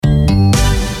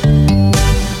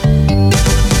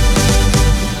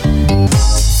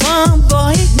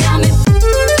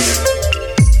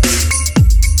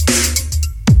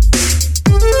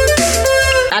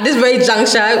halfway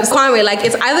juncture. Kwame, like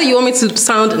it's either you want me to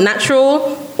sound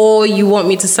natural or you want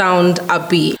me to sound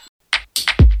upbeat.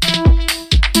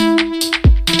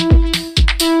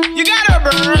 You gotta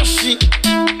brush it.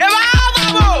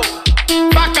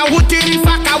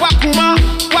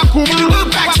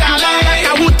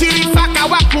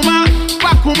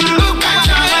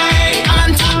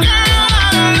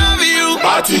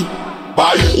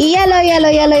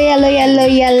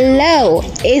 Yellow.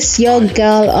 It's your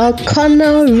girl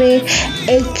O'Connor,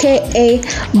 aka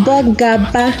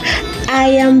Bogaba. I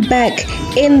am back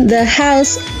in the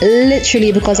house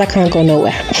literally because I can't go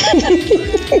nowhere.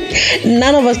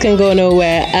 None of us can go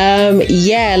nowhere.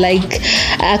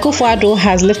 Akufo-Addo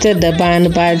has lifted the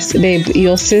ban, but babe,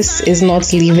 your sis is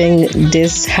not leaving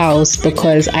this house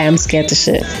because I am scared to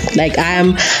shit. Like I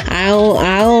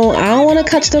don't want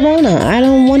to catch the Rona. I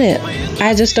don't want it.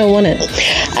 I just don't want it.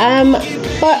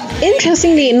 But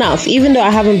interestingly enough, even though I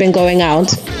haven't been going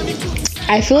out,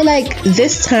 I feel like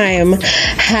this time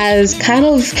has kind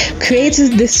of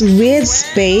created this weird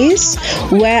space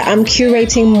where I'm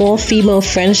curating more female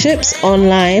friendships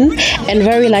online and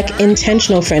very like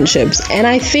intentional friendships. And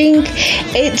I think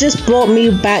it just brought me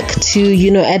back to,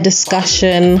 a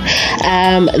discussion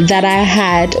that I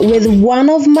had with one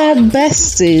of my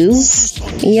besties,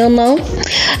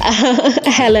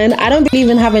 Helen. I don't believe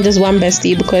in having just one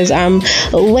bestie because I'm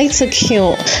way too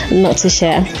cute not to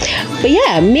share. But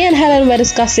yeah, me and Helen were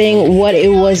discussing what it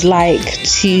was like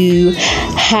to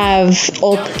have,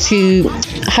 or to,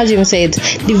 how do you even say it,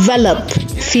 develop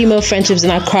female friendships in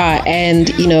Accra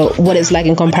and, what it's like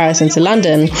in comparison to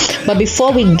London. But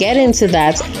before we get into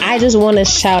that, I just want to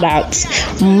shout out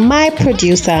my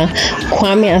producer,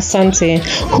 Kwame Asante,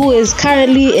 who is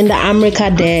currently in the America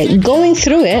there going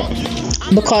through it.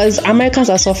 Because Americans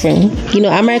are suffering.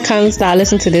 Americans that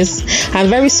listen to this, I'm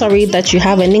very sorry that you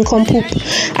have an nincompoop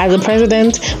as a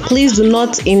president. Please do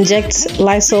not inject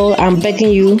Lysol. I'm begging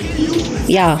you.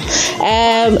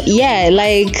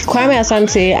 Like Kwame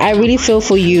Asante, I really feel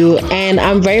for you and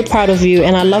I'm very proud of you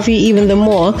and I love you even the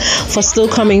more for still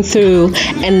coming through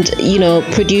and,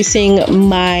 producing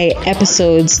my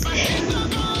episodes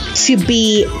to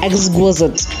be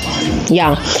exquisite.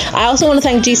 I also want to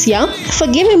thank GCR for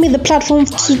giving me the platform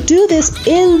to do this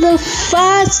in the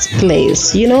first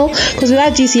place, because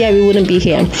without GCR we wouldn't be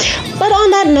here. But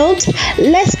on that note,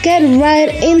 let's get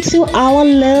right into our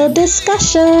little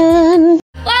discussion.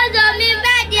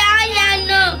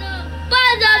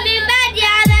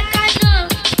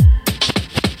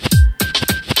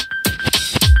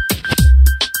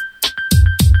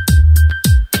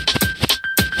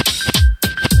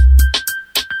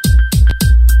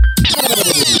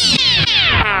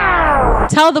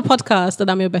 Tell the podcast that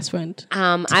I'm your best friend.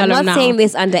 I'm not saying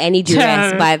this under any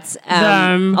duress, but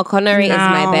O'Connor is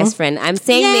my best friend. I'm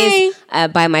saying this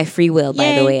by my free will,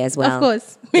 by the way, as well. Of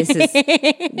course.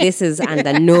 This is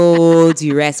under no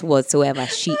duress whatsoever.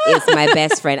 She is my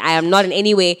best friend. I am not in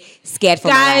any way scared for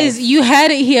my life. Guys, you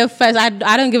heard it here first. I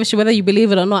don't give a shit whether you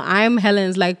believe it or not. I'm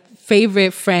Helen's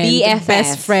favorite friend, BFF.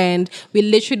 Best friend. We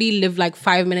literally live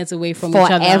 5 minutes away from each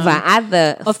other. Forever. At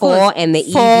the and the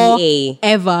EVA.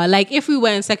 Forever. If we were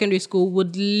in secondary school,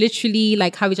 would literally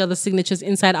have each other's signatures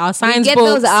inside our science books. Get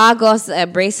those Argos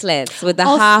bracelets with the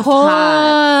half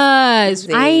heart.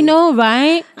 I know,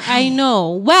 right? I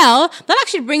know. Well, that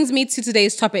actually brings me to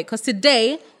today's topic, because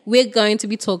today we're going to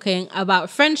be talking about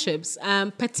friendships,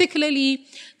 particularly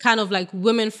kind of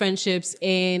women friendships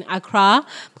in Accra,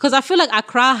 because I feel like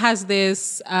Accra has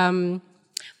this bad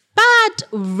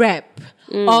rep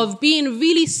of being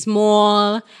really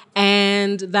small,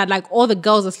 and that all the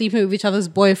girls are sleeping with each other's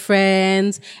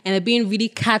boyfriends and they're being really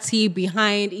catty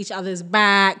behind each other's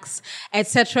backs,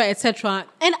 etc., etc.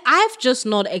 And I've just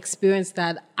not experienced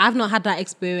that. I've not had that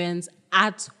experience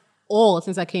at all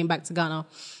since I came back to Ghana.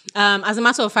 As a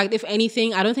matter of fact, if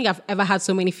anything, I don't think I've ever had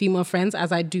so many female friends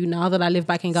as I do now that I live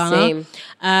back in Ghana.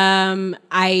 Same.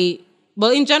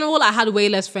 Well, in general, I had way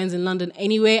less friends in London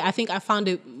anyway. I think I found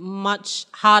it much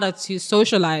harder to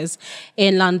socialize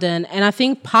in London. And I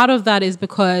think part of that is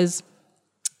because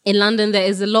in London, there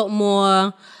is a lot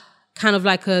more kind of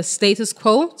a status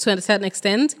quo to a certain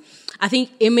extent. I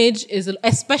think image is,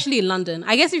 especially in London.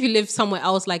 I guess if you live somewhere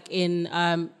else in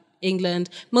England,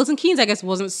 Milton Keynes, I guess,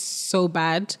 wasn't so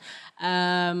bad.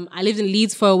 I lived in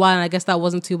Leeds for a while, and I guess that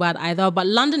wasn't too bad either. But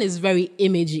London is very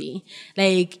imagey.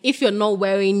 If you're not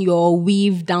wearing your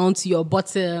weave down to your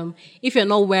bottom, if you're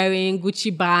not wearing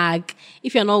Gucci bag,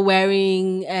 if you're not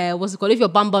wearing, if your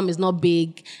bum is not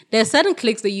big, there are certain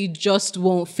cliques that you just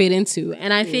won't fit into.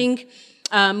 And I think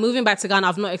moving back to Ghana,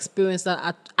 I've not experienced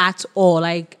that at all.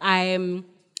 I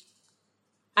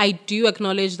do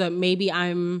acknowledge that maybe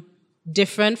I'm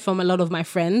different from a lot of my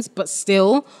friends, but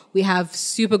still we have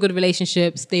super good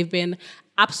relationships. They've been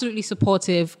absolutely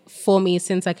supportive for me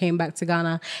since I came back to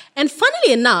Ghana. And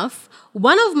funnily enough,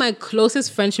 one of my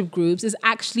closest friendship groups is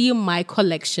actually my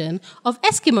collection of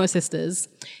Eskimo sisters.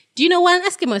 Do you know what an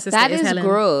Eskimo sister That is, is Helen?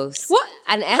 gross. What?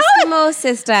 An Eskimo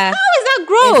sister. How is that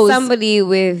gross? Is somebody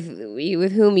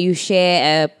with whom you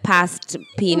share a past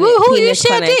penis Who you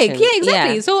share connection. dick. Yeah,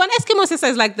 exactly. Yeah. So an Eskimo sister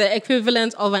is like the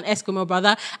equivalent of an Eskimo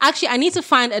brother. Actually, I need to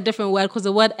find a different word because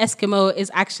the word Eskimo is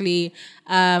actually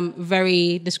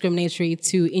very discriminatory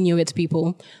to Inuit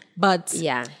people. But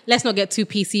let's not get too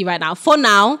PC right now. For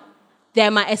now,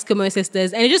 they're my Eskimo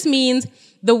sisters. And it just means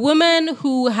the women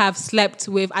who have slept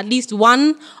with at least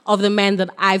one of the men that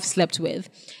I've slept with.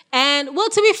 And, well,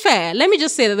 to be fair, let me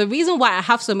just say that the reason why I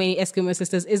have so many Eskimo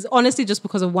sisters is honestly just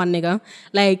because of one nigga.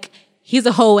 Like, he's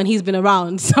a hoe and he's been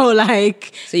around. So,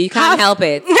 like... So you can't help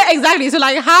it. Exactly. So,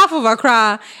 like, half of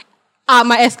Accra are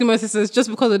my Eskimo sisters just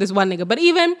because of this one nigga. But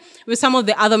even with some of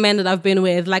the other men that I've been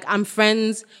with, like, I'm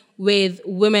friends with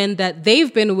women that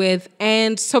they've been with.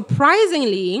 And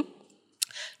surprisingly...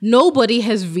 nobody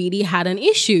has really had an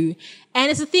issue. And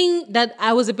it's a thing that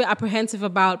I was a bit apprehensive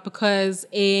about because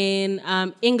in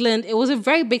England, it was a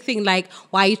very big thing. Like,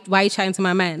 why are you chatting to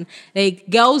my man? Like,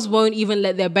 girls won't even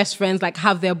let their best friends, like,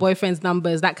 have their boyfriend's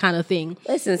numbers, that kind of thing.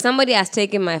 Listen, somebody has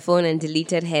taken my phone and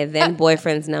deleted her then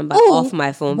boyfriend's number off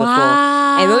my phone before.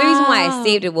 And the only reason why I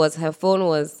saved it was her phone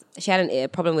was, she had a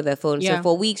problem with her phone. Yeah. So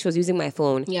for weeks, she was using my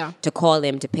phone to call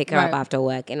him, to pick her up after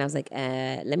work. And I was like,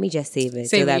 let me just save it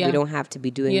so that we don't have to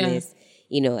be doing this.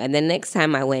 You know, and then next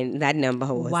time I went, that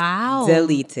number was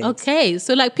deleted. Okay,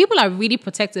 so like people are really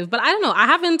protective, but I don't know. I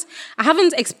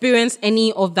haven't experienced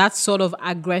any of that sort of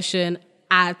aggression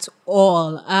at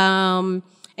all.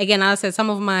 Again, as I said, some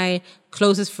of my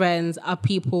closest friends are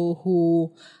people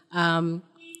who, some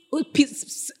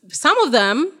of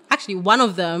them, actually one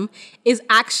of them is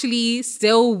actually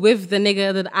still with the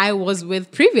nigga that I was with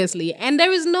previously. And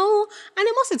there is no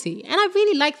animosity. And I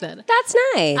really like that. That's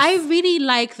nice. I really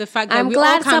like the fact that I'm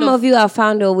glad some of you have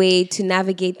found a way to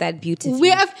navigate that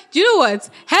beautifully. Do you know what?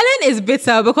 Helen is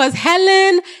bitter because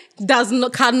Helen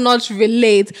cannot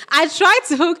relate. I tried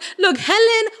to look,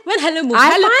 Helen, when Helen moved,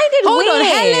 find it weird.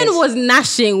 Helen was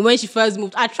gnashing when she first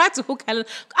moved. I tried to hook Helen.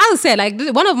 As I said, like,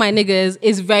 one of my niggas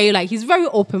is very, like, he's very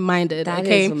open-minded. That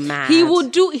okay? is mad. He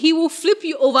will flip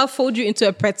you over, fold you into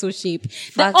a pretzel shape.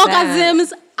 Fuck the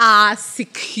orgasms are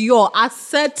secure, are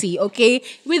 30, okay?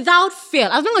 Without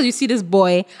fail. As long as you see this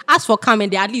boy, ask for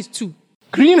coming, there are at least 2.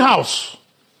 Greenhouse.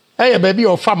 Hey, baby,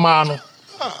 or farm.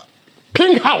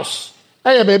 Pink house.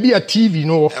 Hey, baby, a TV,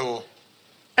 no.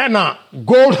 And a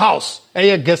gold house. Hey,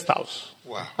 a guest house.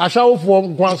 Wow. I shall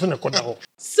form once in a corner.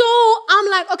 So I'm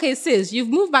like, okay, sis, you've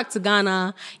moved back to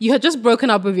Ghana. You had just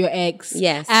broken up with your ex.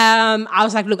 Yes. I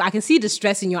was like, look, I can see the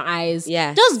stress in your eyes.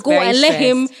 Yeah. Just go and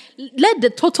let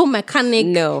the total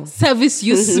mechanic service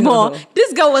you small.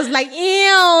 This girl was like, ew,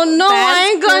 no, I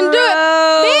ain't gonna do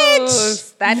it.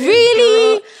 Bitch. That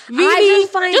really? Really?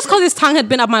 Just because his tongue had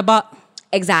been up my butt.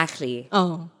 Exactly.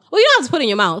 Oh. Well, you don't have to put it in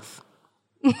your mouth.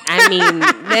 I mean,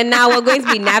 then now we're going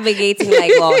to be navigating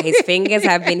like, well, his fingers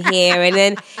have been here, and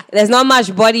then there's not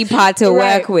much body part to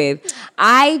work with.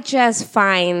 I just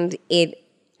find it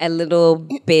a little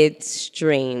bit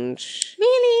strange.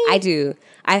 Really? I do.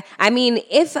 I mean,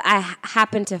 if I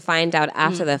happen to find out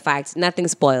after the fact, nothing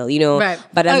spoiled, you know. Right.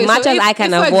 But as much as I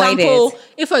can avoid it.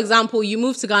 If, for example, you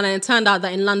moved to Ghana and it turned out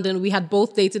that in London we had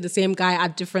both dated the same guy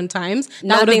at different times,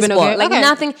 nothing spoiled. Okay. Like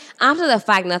nothing after the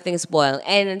fact, nothing spoiled.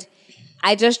 And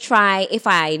I just try, if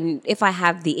I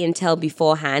have the intel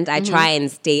beforehand, I try and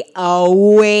stay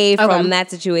away from that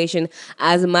situation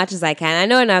as much as I can. I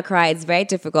know in Accra it's very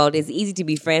difficult. It's easy to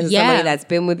be friends with somebody that's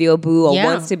been with your boo or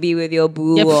wants to be with your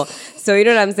boo. Or, so you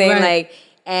know what I'm saying? Like,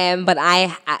 but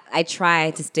I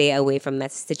try to stay away from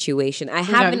that situation. I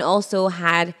haven't also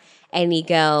had any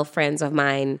girlfriends of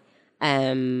mine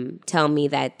tell me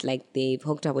that like they've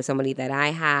hooked up with somebody that I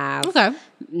have,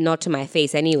 not to my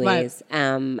face anyways.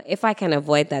 If I can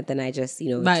avoid that, then I just,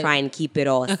 try and keep it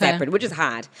all separate, which is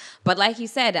hard. But like you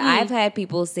said, I've had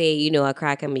people say,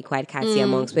 Accra can be quite catty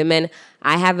amongst women.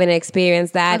 I haven't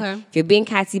experienced that. If you're being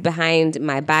catty behind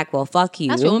my back, well, fuck you.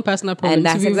 That's your own personal problem. And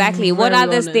that's exactly what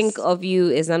others think of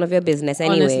you is none of your business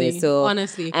anyway.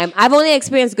 Honestly. I've only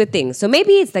experienced good things. So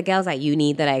maybe it's the girls like you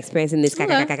need that are experiencing this.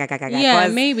 Yeah,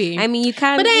 maybe. I mean, you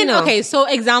can't. But then, okay, so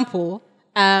example,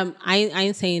 I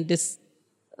ain't saying this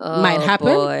might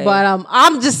happen, but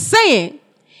I'm just saying,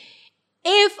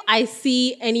 if I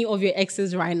see any of your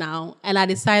exes right now and I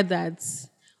decide that,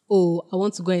 I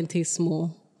want to go and taste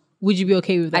more, would you be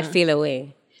okay with that? I'd feel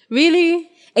away. Really?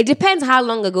 It depends how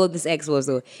long ago this ex was,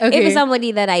 though. Okay. If it's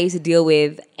somebody that I used to deal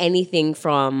with, anything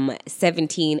from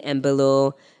 17 and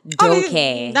below, don't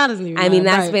care. That doesn't even I mean,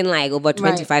 matter. that's been like over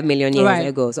 25 million years Right.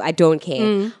 ago, so I don't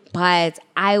care. But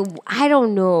I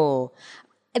don't know.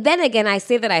 Then again, I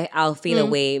say that I'll feel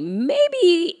away.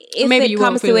 Maybe if Maybe you it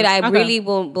won't comes feel to it, it. I Okay. really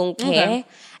won't care. Okay.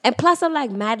 And plus, I'm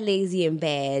like mad lazy in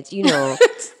bed, you know.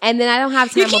 And then I don't have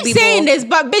time You for keep people. saying this,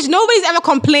 but bitch, nobody's ever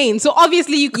complained. So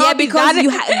obviously you can't be because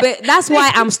that. but that's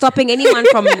why I'm stopping anyone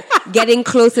from getting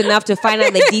close enough to find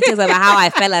out the details of how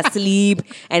I fell asleep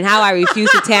and how I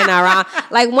refused to turn around.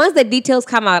 Like once the details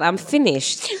come out, I'm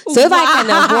finished. So if I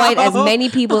can avoid as many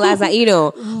people as I,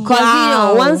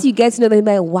 because once you get to know them,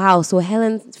 like, wow, so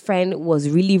Helen's friend was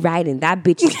really riding. That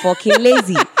bitch is fucking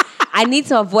lazy. I need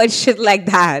to avoid shit like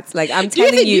that. Like I'm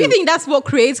telling Do you think that's what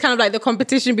creates kind of like the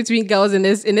competition between girls in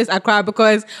this Accra?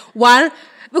 Because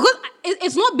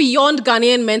it's not beyond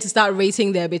Ghanaian men to start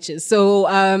rating their bitches. So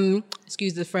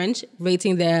excuse the French,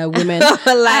 rating their women.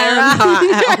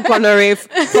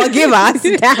 Forgive us.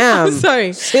 Damn.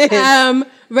 Sorry.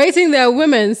 Rating their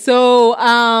women. So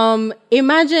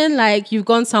imagine like you've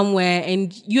gone somewhere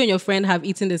and you and your friend have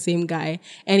eaten the same guy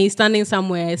and he's standing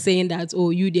somewhere saying that, oh,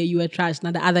 you were trash.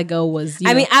 Now the other girl was.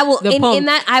 I will in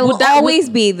that I will always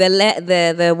be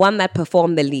the one that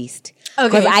performed the least.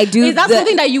 Okay. I do. Is that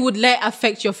something that you would let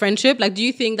affect your friendship? Like, do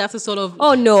you think that's a sort of?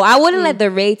 Oh no, I wouldn't let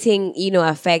the rating,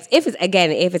 affect. If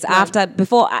it's after,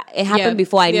 before it happened,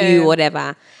 before I knew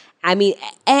whatever. I mean,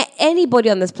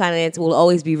 anybody on this planet will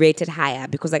always be rated higher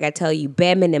because, like I tell you,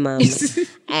 bare minimum. If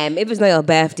it's not your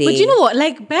birthday, but you know what?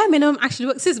 Like bare minimum actually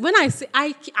works. Sis, when I say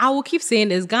I will keep saying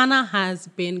this. Ghana has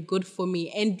been good for me,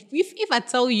 and if I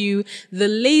tell you the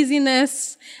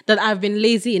laziness that I've been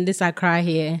lazy in this Accra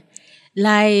here.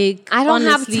 Like I don't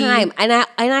honestly, have time, and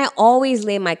I always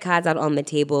lay my cards out on the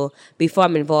table before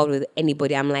I'm involved with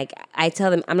anybody. I'm like, I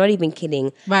tell them, I'm not even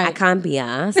kidding. Right. I can't be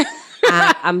asked.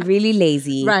 I'm really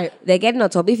lazy. Right. They're getting on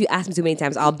top. If you ask me too many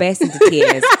times, I'll burst into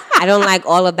tears. I don't like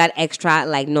all of that extra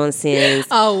like nonsense.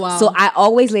 Oh wow. So I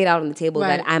always lay it out on the table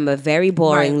Right. that I'm a very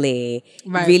boring lay.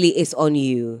 Right. Really, it's on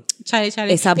you. Charlie.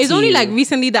 It's up to only you. like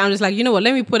recently that I'm just like, you know what?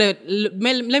 Let me let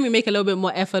me make a little bit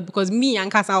more effort because me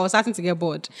and Kasa, I was starting to get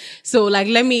bored. So like,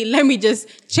 let me just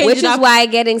change Which it is up. why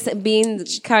being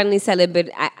currently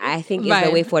celibate, I think is the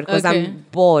Right. way forward because Okay. I'm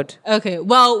bored. Okay,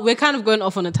 well, we're kind of going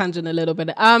off on a tangent a little bit.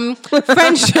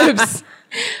 Friendships.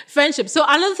 Friendships. So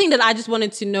another thing that I just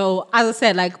wanted to know, as I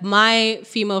said, like my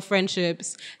female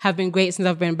friendships have been great since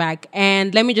I've been back.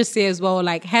 And let me just say as well,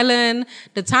 like Helen,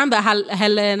 the time that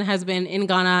Helen has been in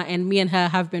Ghana and me and her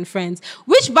have been friends,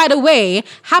 which by the way,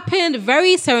 happened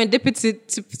very Hey.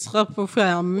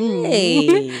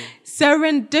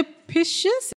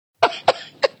 serendipitous.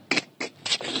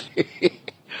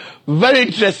 Very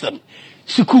interesting.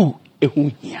 School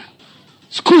ehunhia.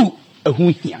 School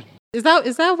ehunhia. Is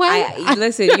that why?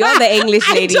 Listen, you're the English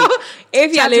I lady. don't-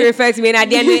 If you have to refer to me, and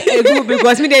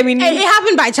because me, they mean It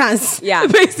happened by chance. Yeah.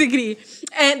 Basically.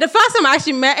 And the first time I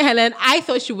actually met Helen, I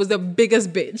thought she was the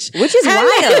biggest bitch. Which is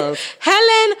wild.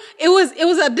 Helen, it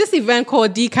was at this event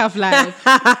called Decaf Live.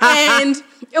 And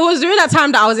it was during that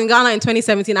time that I was in Ghana in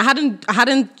 2017. I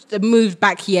hadn't moved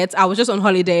back yet. I was just on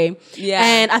holiday. Yeah.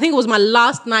 And I think it was my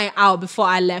last night out before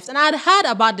I left. And I had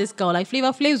heard about this girl, like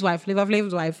Flavor Flav's wife.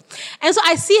 And so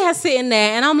I see her sitting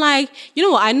there and I'm like, you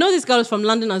know what? I know this girl is from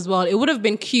London as well. It would have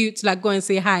been cute to like go and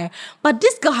say hi. But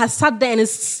this girl has sat there and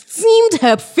it's seemed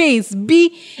her face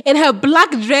be in her black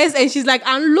dress and she's like,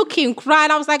 I'm looking,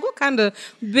 crying. I was like, what kind of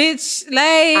bitch?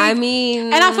 Like, I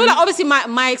mean, and I feel like obviously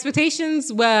my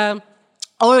expectations were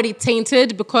already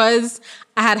tainted because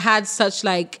I had such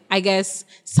like, I guess,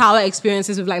 sour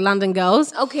experiences with like London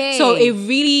girls. Okay. So it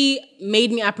really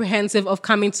made me apprehensive of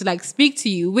coming to like speak to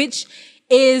you, which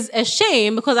is a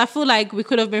shame because I feel like we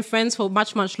could have been friends for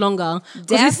much, much longer.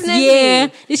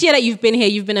 Definitely. This year that you've been here,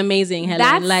 you've been amazing, Helen.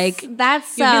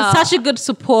 That's You've been such a good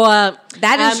support.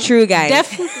 That is true, guys.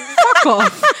 Fuck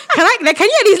off. Can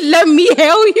you at least let me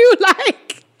hail you?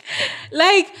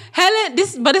 Like Helen,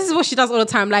 this is what she does all the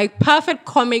time. Like perfect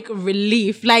comic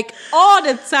relief. Like all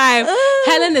the time.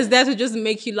 Helen is there to just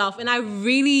make you laugh. And I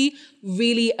really,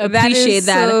 really appreciate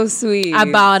that. So sweet.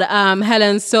 About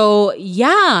Helen. So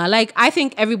yeah, like I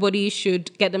think everybody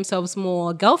should get themselves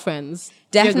more girlfriends.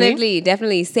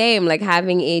 Definitely. Same, like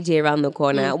having AJ around the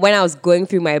corner. When I was going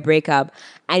through my breakup,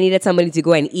 I needed somebody to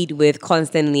go and eat with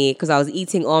constantly because I was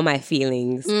eating all my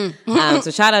feelings.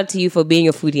 So shout out to you for being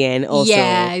a foodie and also.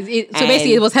 Yeah. So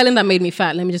basically, it was Helen that made me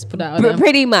fat. Let me just put that out there.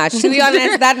 Pretty much. To be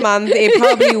honest, that month, it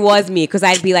probably was me because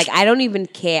I'd be like, I don't even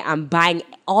care. I'm buying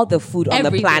all the food on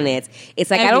the planet.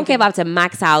 It's like, I don't care if I have to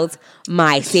max out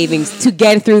my savings to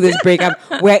get through this breakup.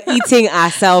 We're eating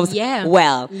ourselves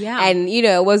well. Yeah. And, you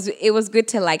know, it was good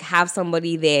to like have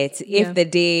somebody there if the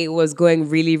day was going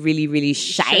really, really, really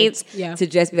shite to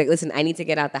just be like, listen, I need to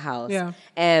get out the house. Yeah.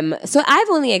 So I've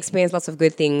only experienced lots of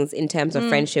good things in terms of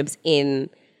friendships in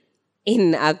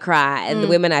Accra, and the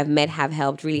women I've met have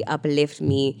helped really uplift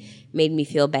me, made me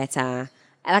feel better.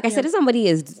 Like I said, if somebody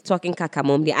is talking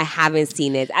kakamomdi, I haven't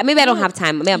seen it. Maybe I don't have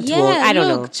time. Maybe I'm too old. I don't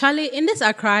know. Charlie, in this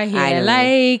Accra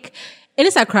here, in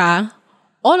this Accra,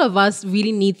 all of us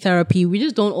really need therapy. We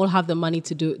just don't all have the money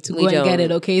to go and get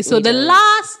it, okay? So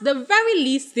the very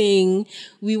least thing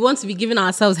we want to be giving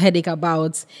ourselves headache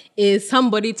about is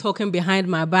somebody talking behind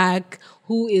my back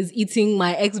who is eating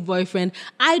my ex-boyfriend.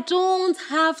 I don't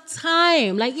have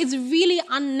time. Like, it's really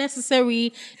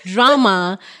unnecessary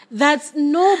drama that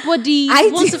nobody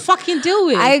wants to fucking deal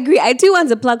with. I agree. I do want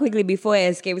to plug quickly before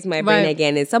it escapes my brain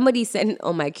again. Is somebody sent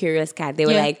on my Curious Cat. They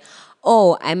were like,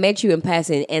 oh, I met you in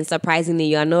person and surprisingly,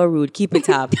 you are not rude. Keep it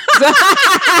up.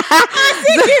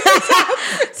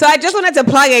 So I just wanted to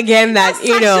plug again that,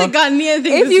 you know,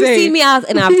 if you see me out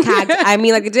and I've tagged, I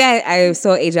mean, like the day I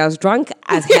saw AJ, I was drunk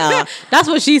as hell. That's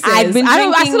what she says. I've been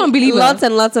drinking I still don't believe lots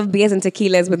and lots of beers and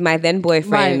tequilas with my then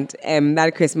boyfriend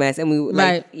that Christmas, and we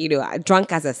were you know,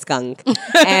 drunk as a skunk.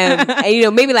 And you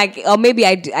know, maybe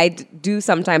I do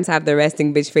sometimes have the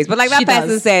resting bitch face, but like that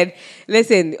person said,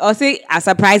 listen, also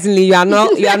surprisingly, you are not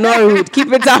rude.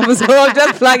 Keep it up. So I'm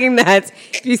just plugging that.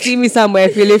 If you see me somewhere,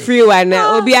 feel free and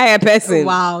we'll be a person.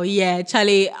 Wow, yeah,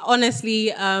 Charlie.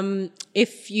 Honestly,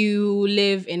 if you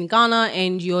live in Ghana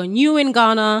and you're new in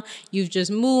Ghana, you've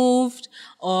just moved,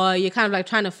 or you're kind of like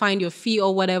trying to find your feet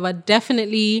or whatever,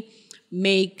 definitely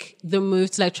make the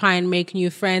move to like try and make new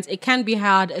friends. It can be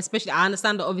hard, especially I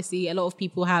understand that obviously a lot of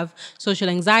people have social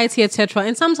anxiety, etc.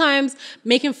 And sometimes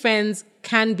making friends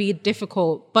can be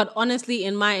difficult. But honestly,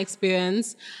 in my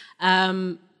experience,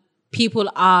 people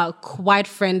are quite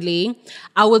friendly.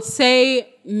 I would say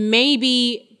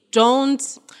maybe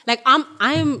don't like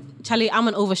I'm Charlie, I'm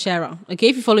an oversharer. Okay,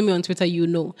 if you follow me on Twitter, you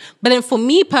know. But then for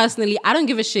me personally, I don't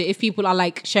give a shit if people are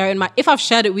like sharing if I've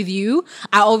shared it with you,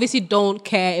 I obviously don't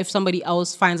care if somebody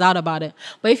else finds out about it.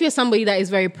 But if you're somebody that is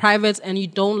very private and you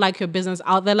don't like your business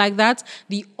out there like that,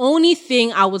 the only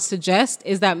thing I would suggest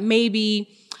is that maybe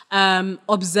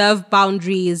observe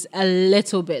boundaries a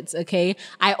little bit, okay?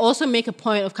 I also make a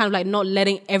point of kind of like not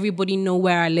letting everybody know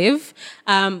where I live.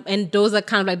 And those are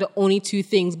kind of like the only two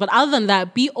things. But other than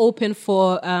that, be open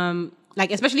for,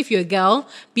 like, especially if you're a girl,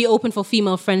 be open for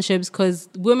female friendships, because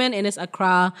women in this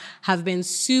Accra have been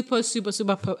super, super,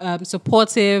 super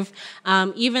supportive.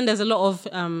 Even there's a lot of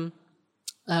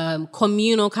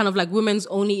communal kind of like women's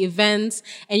only events,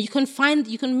 and you can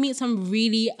meet some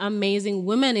really amazing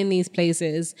women in these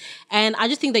places. And I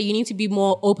just think that you need to be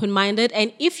more open-minded.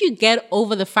 And if you get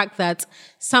over the fact that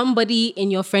somebody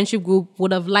in your friendship group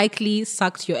would have likely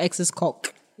sucked your ex's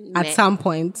cock at some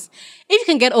point, if you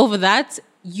can get over that,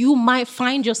 you might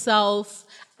find yourself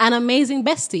an amazing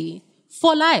bestie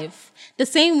for life. The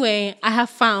same way I have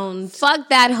found... Fuck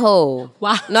that hoe.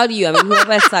 Wow. Not you. I mean,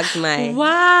 whoever sucked mine.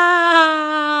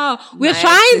 Wow. We're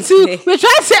trying to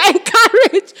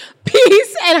encourage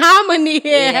peace and harmony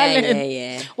here, Helen.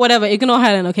 Yeah. Whatever. Ignore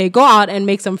Helen, okay? Go out and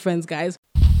make some friends, guys.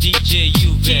 DJ,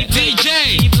 you bet.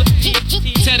 DJ!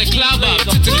 Tell the club up. To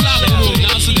the club room.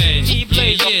 Now today.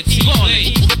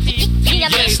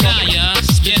 Yes, now, yeah.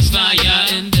 Yes, now,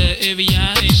 yeah. In the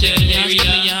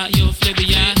area. You'll flip it,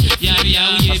 yeah.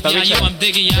 I'm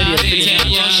digging ya.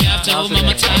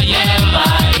 Mama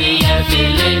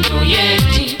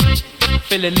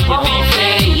feeling in your deep.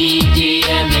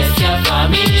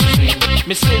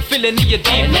 Me say feeling in your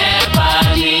deep.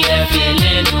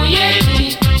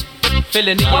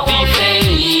 Feeling in your deep.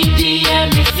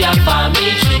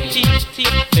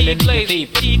 Feeling in your deep.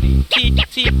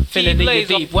 Feeling in your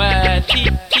deep.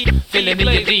 Feeling in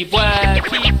your deep.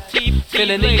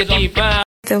 Feeling in your deep.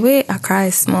 The way Accra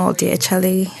is small, dear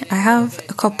Charlie, I have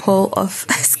a couple of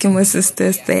Eskimo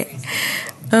sisters there.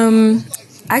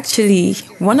 Actually,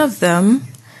 one of them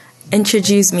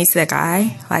introduced me to the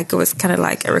guy. Like, it was kind of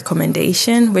like a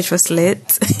recommendation, which was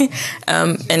lit.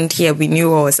 And yeah, we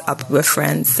knew what was up. We were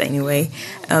friends anyway.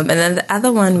 And then the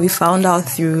other one we found out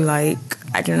through, like,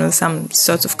 I don't know, some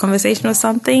sort of conversation or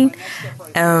something.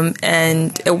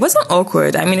 And it wasn't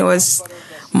awkward. I mean, it was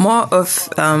more of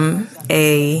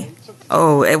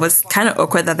it was kind of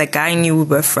awkward that the guy knew we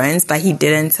were friends, but he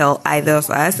didn't tell either of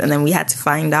us, and then we had to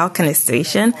find out kind of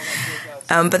situation.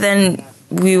 But then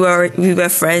we were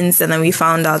friends, and then we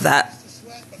found out that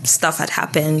stuff had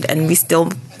happened, and we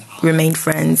still remained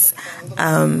friends.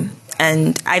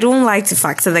 And I don't like to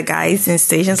factor the guys in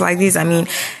situations like these. I mean,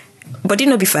 but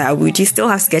before I would, you still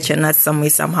have to get your nuts some way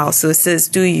somehow. So sis,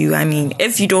 do you? I mean,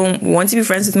 if you don't want to be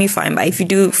friends with me, fine. But if you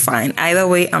do, fine. Either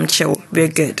way, I'm chill. We're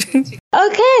good.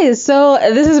 Okay, so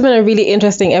this has been a really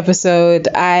interesting episode.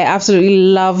 I absolutely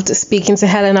loved speaking to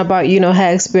Helen about,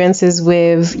 her experiences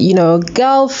with,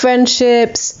 girl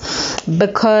friendships,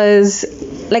 because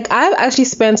I've actually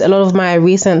spent a lot of my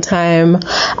recent time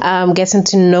getting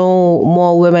to know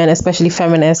more women, especially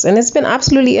feminists, and it's been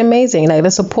absolutely amazing.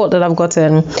 The support that I've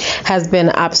gotten has been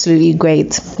absolutely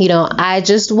great. I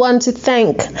just want to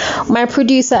thank my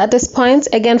producer at this point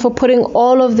again for putting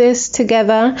all of this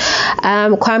together.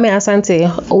 Kwame Asante,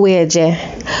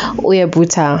 we're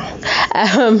brutal.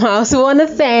 I also want to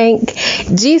thank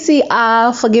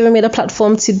GCR for giving me the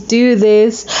platform to do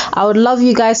this. I would love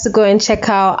you guys to go and check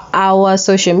out our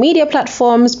social media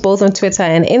platforms, both on Twitter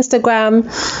and Instagram.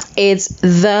 It's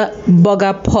The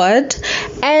Bugger Pod.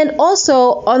 And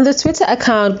also on the Twitter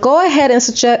account, go ahead and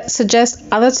suggest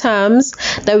other terms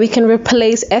that we can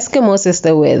replace Eskimo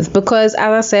sister with, because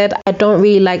as I said, I don't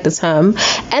really like the term,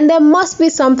 and there must be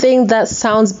something that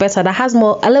sounds better, that has a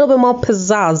little bit more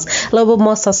pizzazz, a little bit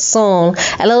more sazon,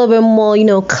 a little bit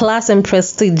more, class and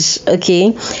prestige,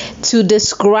 okay, to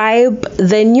describe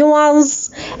the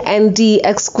nuance and the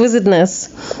exquisiteness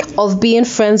of being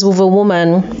friends with a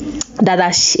woman that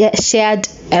has shared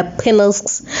a pinnacle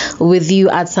with you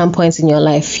at some point in your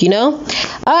life, All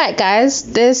right, guys,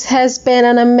 this has been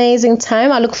an amazing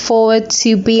time. I look forward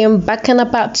to being back in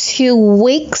about 2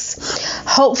 weeks.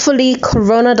 Hopefully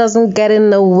Corona doesn't get in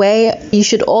the way. You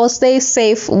should all stay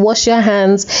safe, wash your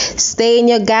hands, stay in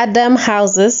your goddamn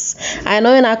houses. I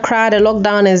know in Accra the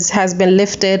lockdown has been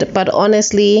lifted, but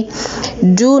honestly,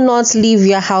 do not leave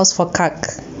your house for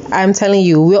cack. I'm telling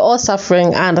you, we're all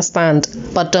suffering, I understand,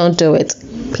 but don't do it.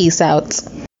 Peace out.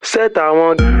 Set I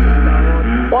want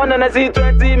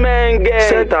 120 men gang.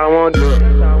 Set I want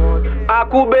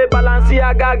Akube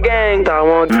Balenciaga gang. I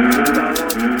want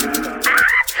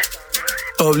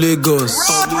of Lagos.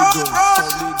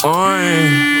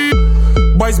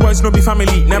 Boys, no be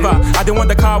family, never. I don't want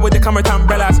the car with the camera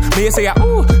umbrellas. May you say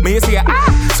ooh, may you say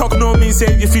talk no mean say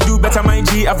if you do better, mind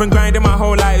G. I've been grinding my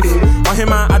whole life. On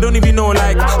him, I don't even know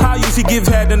how you feel give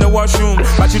head in the washroom,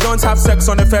 but you don't have sex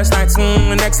on the first night.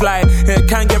 Next lie,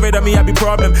 can't get rid of me, I be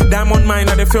problem. Damn on mine,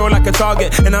 I feel like a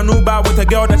target, and I knew about with a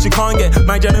girl that you can't get.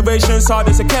 My generation saw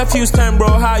this a curfew's time, bro.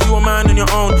 How you a man on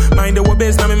your own? Mind the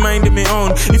biz, now me minding me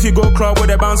own. If you go club with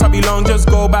a bounce, I belong. Just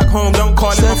go back home, don't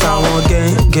call it my phone.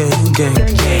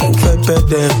 Gang. Pepe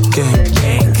them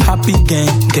gang, happy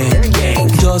gang,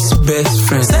 just best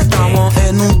friends. Set I want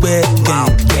anywhere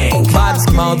gang, bad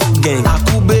mouth gang,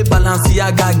 Akube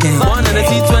Balenciaga gang,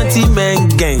 120 men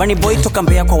gang. Bunny boy toka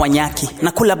Mbeya kwa Wanyaki,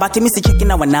 nakula bati misi cheki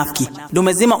na wanafiki.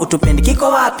 Dumezima utupendi kiko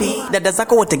wapi? Dada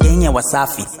zako wote gang ya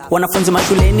Wasafi. Wanafunzi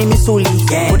mashuleni misuli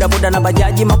gang, boda na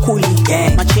bajaji makuli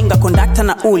gang, machinga kondakta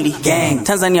na uli gang,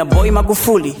 Tanzania boy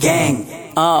Magufuli gang.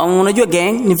 Unajua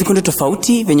gang ni vikundi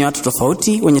tofauti, venye watu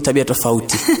tofauti, wenye tabia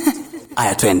tofauti.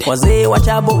 Aya twende. Wazee wa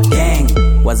chabo gang,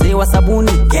 wazee wa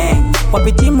sabuni gang,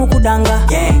 wapitimu kudanga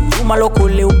gang,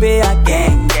 umalokole ubea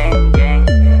gang.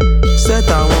 Set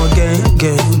I want gang,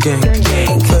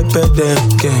 Pepe them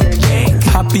gang,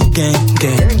 happy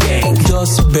gang,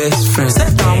 just best friends.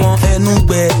 Set I want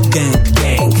anywhere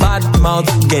gang, bad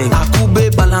mouth gang, Akube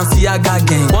Balenciaga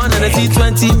gang,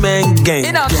 120 men gang.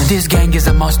 This gang is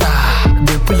a monster.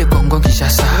 They pull a Congo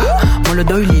Kishasa. Molo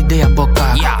doili de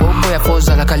amboka. Obo ya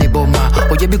foza la kaliboma.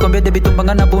 Ojebi kombe de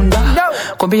bitumbanga na bunda.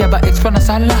 Kombe ya ba expo na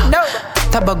sala.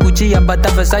 Taba Gucci yamba ta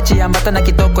Versace yamba ta na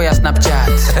kitoko ya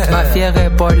Snapchat. Ma fiere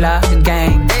por la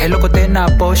gang. Eloko te na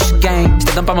Bosch gang.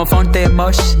 Ste dan pa mo fonte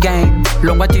mosh gang.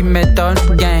 Longwa ti meton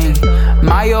gang.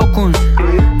 Mayo kun.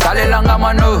 Kale langa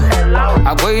mano.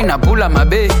 Agoi na pula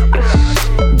mabe.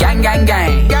 Gang.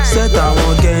 Set I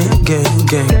want gang,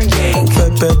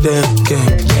 Pepe them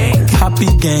gang, happy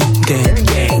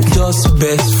gang, just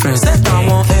best friends. Set I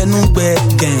want anywhere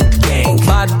gang,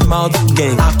 bad mouth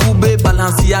gang, Akube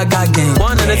Balenciaga gang,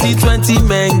 120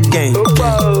 men gang.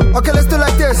 Okay, let's do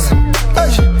like this.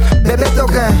 Hey, baby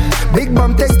token, big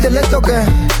bomb takes the little gang.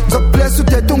 Zo place u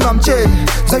te tungam che,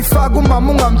 zo ifagu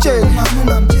mamungam che.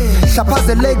 sharp as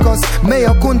the Lagos.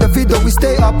 Mayor Kunda video, we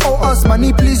stay up. Oh us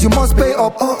money, please, you must pay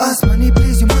up. Oh us money,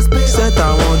 please, you must pay up. Set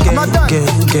I want I'm not done.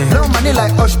 No money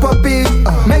like Hush Puppy.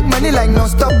 Make money like no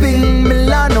stopping.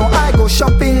 Milano, I go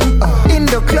shopping. In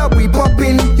the club we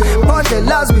popping. All the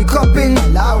lads we copping.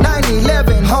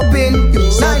 9/11 hopping.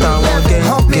 9/11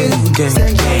 hopping.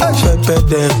 Pepper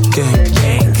them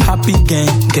gang. Happy gang.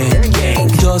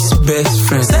 Just best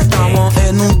friends. Set I want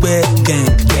anywhere gang.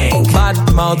 Bad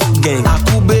mouth gang.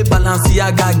 Akube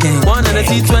Balenciaga gang. 1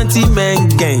 and 20 men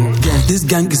gang. This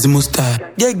gang is the most tired.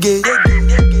 Yeah.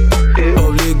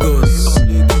 Of Lagos.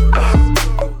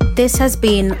 This has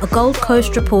been a Gold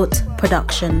Coast Report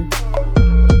production.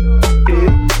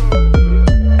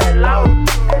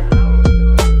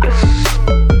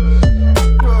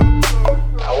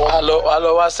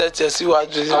 Hello, I said to see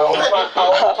what you know.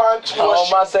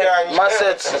 My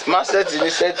set,